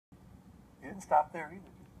didn't stop there either.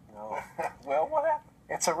 You know, well, what happened?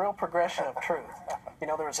 it's a real progression of truth. You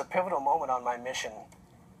know, there was a pivotal moment on my mission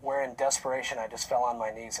where in desperation I just fell on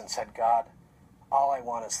my knees and said, God, all I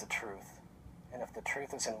want is the truth. And if the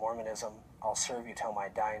truth is in Mormonism, I'll serve you till my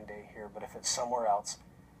dying day here. But if it's somewhere else,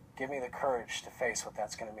 give me the courage to face what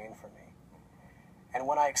that's going to mean for me. And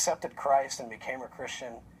when I accepted Christ and became a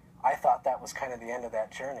Christian, I thought that was kind of the end of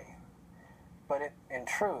that journey. But in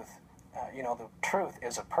truth, you know, the truth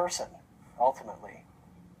is a person, ultimately.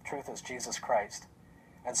 Truth is Jesus Christ.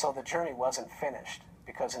 And so the journey wasn't finished,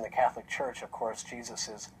 because in the Catholic Church, of course, Jesus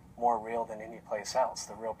is more real than any place else,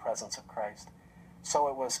 the real presence of Christ. So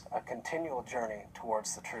it was a continual journey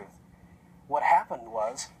towards the truth. What happened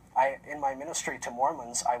was, in my ministry to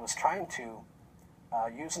Mormons, I was trying to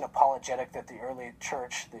use an apologetic that the early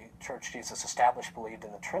church, the church Jesus established, believed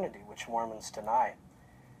in the Trinity, which Mormons deny.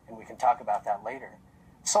 And we can talk about that later.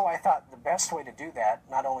 So I thought the best way to do that,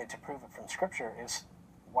 not only to prove it from Scripture, is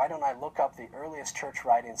why don't I look up the earliest church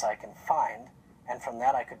writings I can find, and from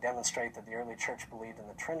that I could demonstrate that the early church believed in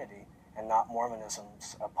the Trinity and not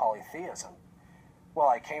Mormonism's polytheism. Well,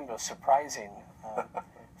 I came to surprising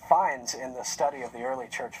finds in the study of the early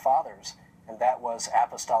church fathers, and that was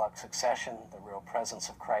apostolic succession, the real presence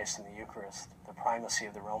of Christ in the Eucharist, the primacy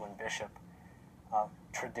of the Roman bishop,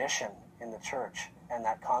 tradition in the church, and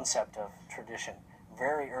that concept of tradition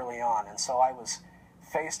very early on. And so I was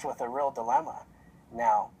faced with a real dilemma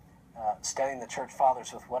now, studying the church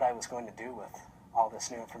fathers, with what I was going to do with all this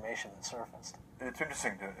new information that surfaced. It's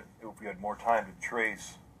interesting, if we had more time, to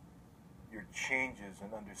trace your changes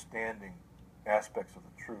in understanding aspects of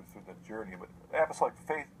the truth through the journey. But apostolic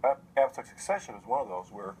faith, apostolic succession is one of those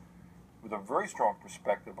where, with a very strong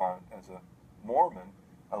perspective on it as a Mormon,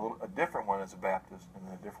 a different one as a Baptist, and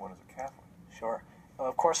then a different one as a Catholic. Sure. Well,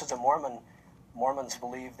 of course, as a Mormon, Mormons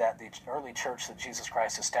believe that the early church that Jesus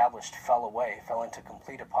Christ established fell away, fell into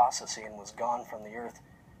complete apostasy, and was gone from the earth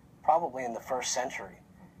probably in the 1st century,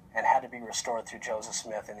 and had to be restored through Joseph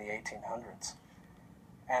Smith in the 1800s.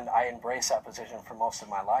 And I embrace that position for most of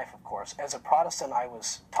my life, of course. As a Protestant, I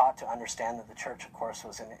was taught to understand that the church, of course,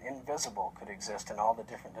 was invisible, could exist in all the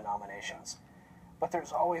different denominations. But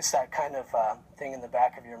there's always that kind of thing in the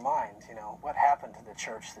back of your mind, you know, what happened to the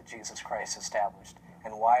church that Jesus Christ established?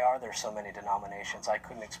 And why are there so many denominations? I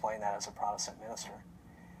couldn't explain that as a Protestant minister.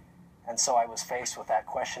 And so I was faced with that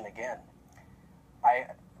question again. I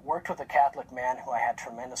worked with a Catholic man who I had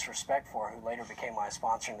tremendous respect for, who later became my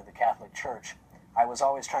sponsor into the Catholic Church. I was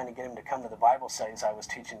always trying to get him to come to the Bible studies I was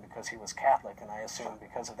teaching because he was Catholic, and I assumed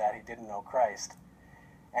because of that he didn't know Christ.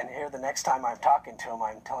 And here the next time I'm talking to him,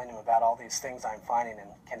 I'm telling him about all these things I'm finding, and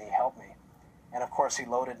can he help me? And of course he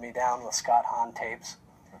loaded me down with Scott Hahn tapes,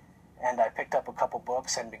 and I picked up a couple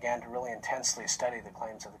books and began to really intensely study the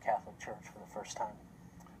claims of the Catholic Church for the first time.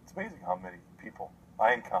 It's amazing how many people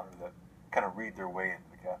I encounter that kind of read their way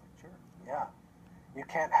into the Catholic Church. Yeah. You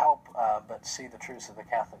can't help but see the truths of the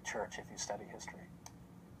Catholic Church if you study history.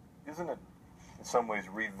 Isn't it, in some ways,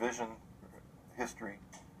 revision history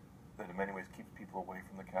that in many ways keeps people away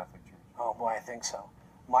from the Catholic Church? Oh boy, I think so.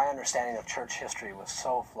 My understanding of church history was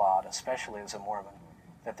so flawed, especially as a Mormon,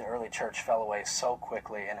 that the early church fell away so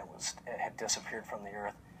quickly and it had disappeared from the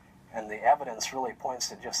earth. And the evidence really points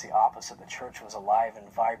to just the opposite. The church was alive and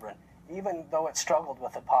vibrant. Even though it struggled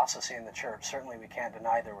with apostasy in the church, certainly we can't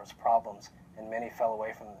deny there was problems, and many fell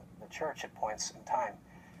away from the church at points in time.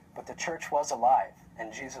 But the church was alive,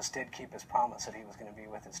 and Jesus did keep his promise that he was going to be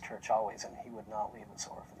with his church always, and he would not leave us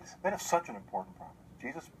orphans. That is such an important promise.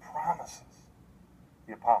 Jesus promises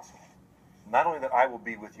the apostles, not only that I will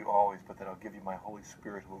be with you always, but that I'll give you my Holy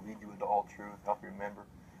Spirit who will lead you into all truth, help you remember.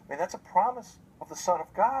 I mean, that's a promise of the Son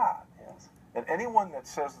of God. Yes. And anyone that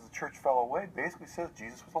says that the church fell away basically says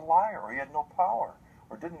Jesus was a liar, or he had no power,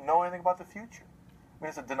 or didn't know anything about the future. I mean,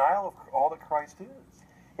 it's a denial of all that Christ is.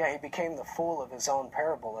 Yeah, he became the fool of his own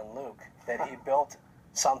parable in Luke, that he built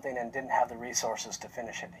something and didn't have the resources to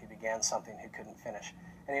finish it. He began something he couldn't finish.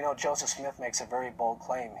 And you know, Joseph Smith makes a very bold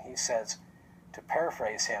claim. He says, to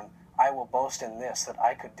paraphrase him, I will boast in this, that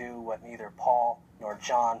I could do what neither Paul, nor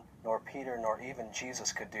John, nor Peter, nor even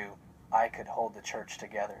Jesus could do. I could hold the church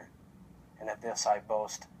together. And at this I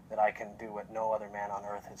boast that I can do what no other man on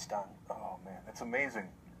earth has done. Oh man, it's amazing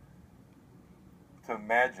to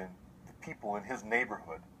imagine the people in his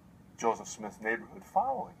neighborhood, Joseph Smith's neighborhood,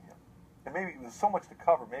 following him. And maybe there's so much to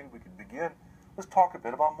cover. Maybe we could begin. Let's talk a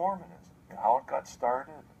bit about Mormonism and how it got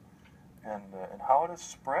started and how it has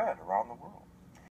spread around the world.